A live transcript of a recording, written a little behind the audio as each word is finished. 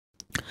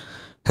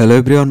Hello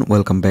everyone,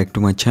 welcome back to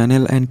my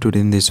channel, and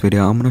today in this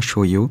video I'm gonna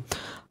show you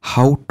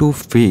how to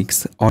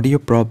fix audio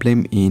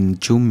problem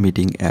in Zoom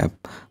meeting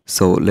app.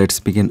 So let's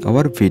begin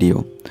our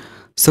video.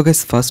 So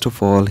guys, first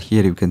of all,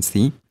 here you can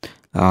see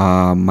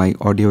my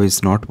audio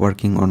is not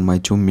working on my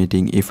Zoom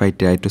meeting. If I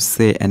try to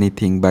say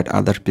anything but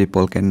other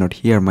people cannot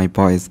hear my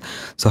voice,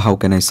 so how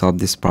can I solve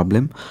this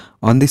problem?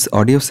 On this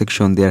audio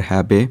section there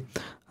have a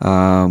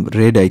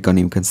red icon,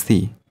 you can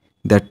see.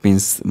 That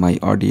means my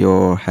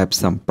audio have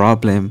some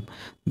problem.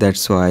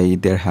 That's why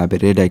there have a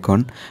red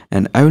icon,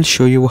 and I will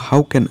show you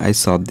how can I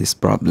solve this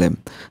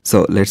problem.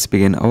 So let's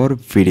begin our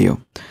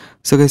video.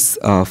 So guys,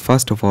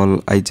 first of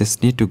all, I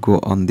just need to go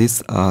on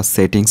this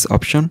settings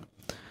option.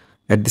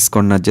 At this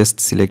corner, just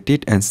select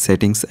it and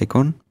settings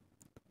icon,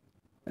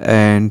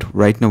 and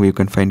right now you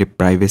can find a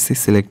privacy,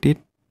 select it,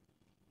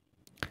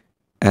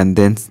 and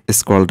then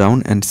scroll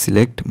down and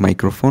select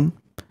microphone.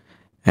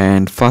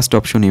 And first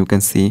option you can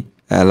see,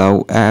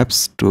 allow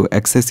apps to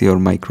access your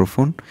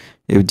microphone.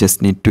 You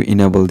just need to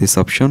enable this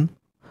option.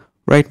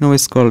 Right now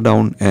scroll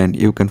down and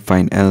you can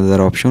find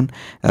another option,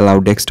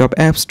 allow desktop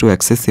apps to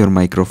access your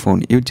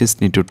microphone. You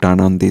just need to turn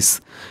on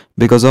this,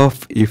 because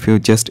of if you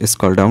just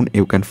scroll down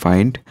you can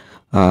find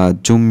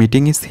Zoom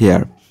meeting is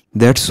here.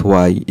 That's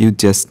why you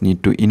just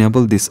need to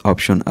enable this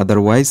option,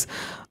 otherwise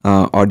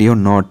audio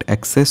not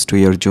access to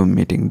your Zoom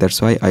meeting.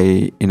 That's why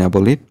I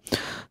enable it.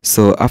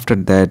 So after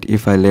that,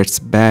 if I let's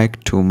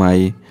back to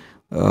my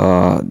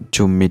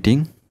Zoom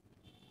meeting,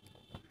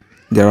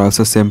 there are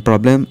also same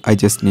problem. I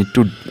just need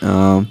to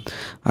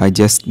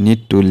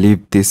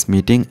leave this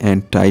meeting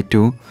and try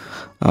to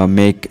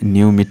make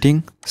new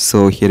meeting.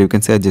 So here you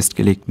can say I just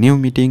click new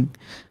meeting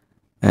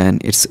and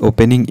it's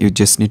opening. You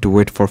just need to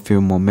wait for a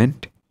few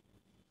moments,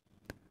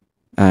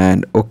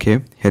 and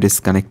okay, here is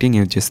connecting.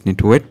 You just need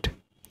to wait,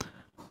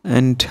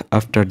 and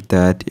after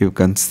that you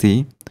can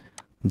see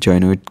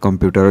join with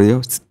computer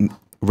audio.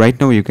 Right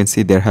now you can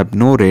see there have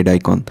no red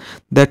icon.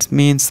 That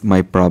means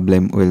my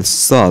problem will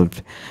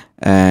solve,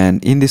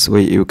 and in this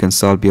way you can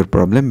solve your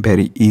problem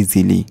very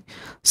easily.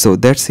 So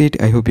that's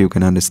it. I hope you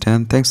can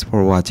understand. Thanks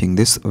for watching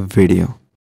this video.